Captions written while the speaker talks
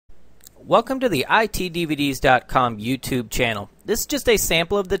Welcome to the itdvds.com YouTube channel. This is just a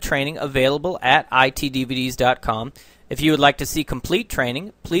sample of the training available at itdvds.com. If you would like to see complete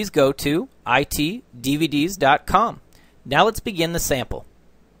training, please go to itdvds.com. Now let's begin the sample.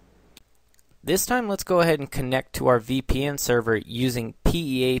 This time let's go ahead and connect to our VPN server using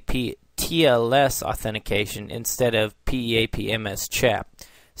PEAP-TLS authentication instead of PEAP-MS-CHAP.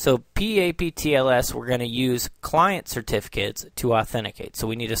 So PEAP-TLS, we're going to use client certificates to authenticate. So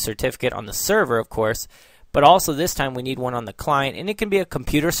we need a certificate on the server, of course, but also this time we need one on the client, and it can be a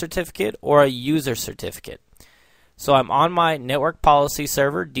computer certificate or a user certificate. So I'm on my network policy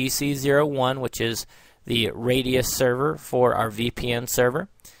server, DC01, which is the radius server for our VPN server.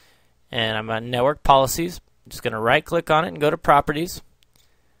 And I'm on network policies. I'm just going to right click on it and go to properties.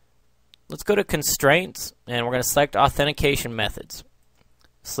 Let's go to constraints, and we're going to select authentication methods.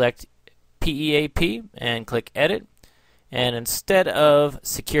 Select PEAP and click edit, and instead of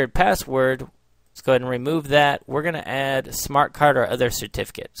secured password, let's go ahead and remove that. We're going to add smart card or other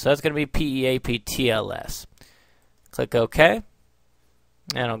certificate, so that's going to be PEAP-TLS. Click OK,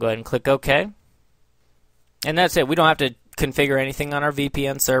 and I'll go ahead and click OK, and that's it. We don't have to configure anything on our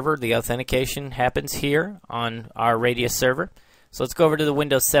VPN server. The authentication happens here on our radius server. So let's go over to the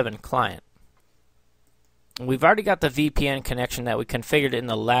Windows 7 client. We've already got the VPN connection that we configured in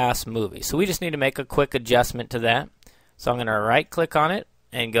the last movie, so we just need to make a quick adjustment to that. So I'm going to right click on it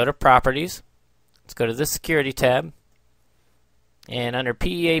and go to properties. Let's go to the security tab, and under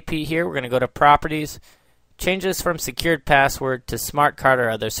PEAP here we're going to go to properties, change this from secured password to smart card or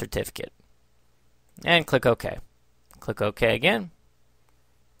other certificate, and click OK. Click OK again,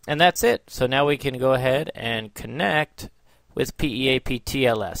 and that's it. So now we can go ahead and connect with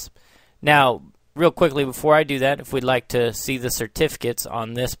PEAP-TLS. Now real quickly before I do that, if we'd like to see the certificates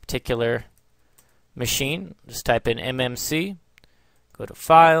on this particular machine, just type in MMC, go to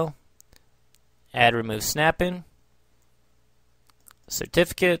File, Add Remove Snap-in,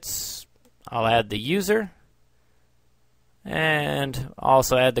 Certificates, I'll add the user, and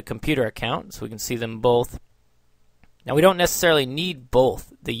also add the computer account so we can see them both. Now we don't necessarily need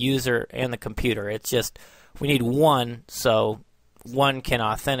both, the user and the computer, it's just we need one so one can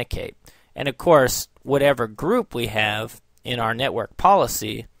authenticate. And of course, whatever group we have in our network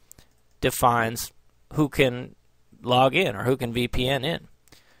policy defines who can log in or who can VPN in.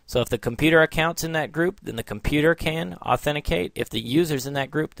 So if the computer account's in that group, then the computer can authenticate. If the user's in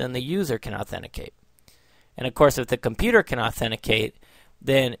that group, then the user can authenticate. And of course, if the computer can authenticate,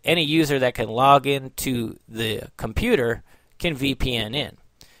 then any user that can log in to the computer can VPN in.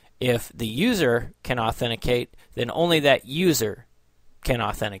 If the user can authenticate, then only that user can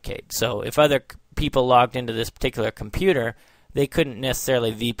authenticate. So if other people logged into this particular computer, they couldn't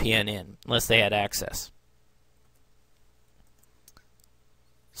necessarily VPN in unless they had access.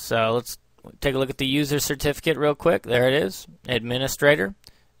 So let's take a look at the user certificate real quick. There it is, administrator,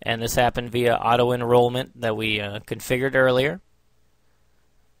 and this happened via auto enrollment that we configured earlier.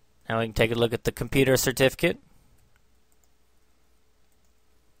 Now we can take a look at the computer certificate.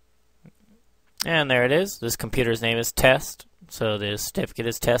 And there it is. This computer's name is test. So the certificate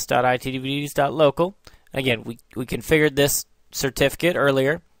is test.itdvds.local. Again, we configured this certificate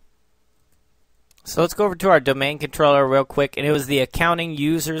earlier. So let's go over to our domain controller real quick. And it was the accounting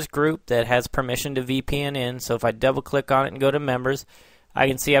users group that has permission to VPN in. So if I double click on it and go to members, I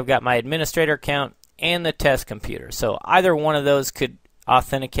can see I've got my administrator account and the test computer. So either one of those could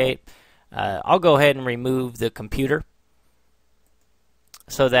authenticate. I'll go ahead and remove the computer,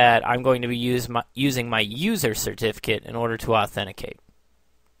 so that I'm going to be using my user certificate in order to authenticate.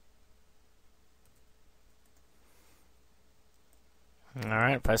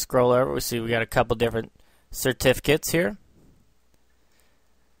 Alright, if I scroll over, we see we got a couple different certificates here.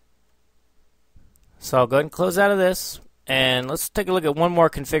 So I'll go ahead and close out of this, and let's take a look at one more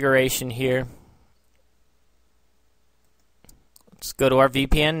configuration here. Let's go to our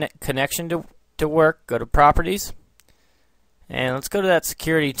VPN connection to work, go to properties. And let's go to that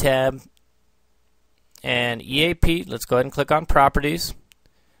security tab and EAP. Let's go ahead and click on properties,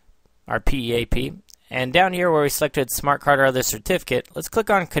 our PEAP. And down here where we selected smart card or other certificate, let's click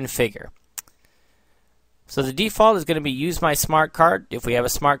on configure. So the default is going to be use my smart card. If we have a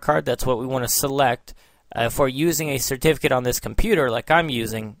smart card, that's what we want to select. If we're using a certificate on this computer like I'm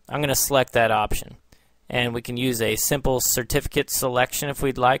using, I'm going to select that option. And we can use a simple certificate selection if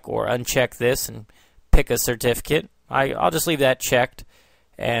we'd like, or uncheck this and pick a certificate. I'll just leave that checked.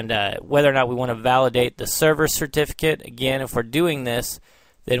 And whether or not we want to validate the server certificate, again, if we're doing this,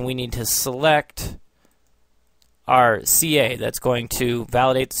 then we need to select our CA that's going to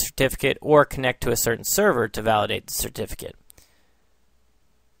validate the certificate or connect to a certain server to validate the certificate.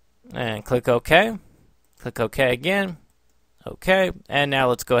 And click OK. Click OK again. OK. And now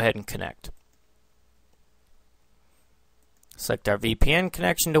let's go ahead and connect. Select our VPN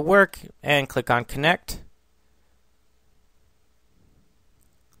connection to work and click on Connect.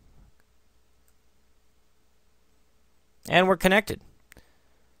 And we're connected.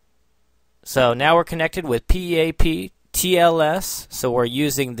 So now we're connected with PEAP-TLS. So we're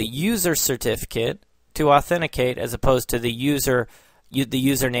using the user certificate to authenticate as opposed to the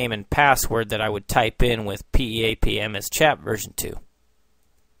username and password that I would type in with PEAP-MS Chat version 2.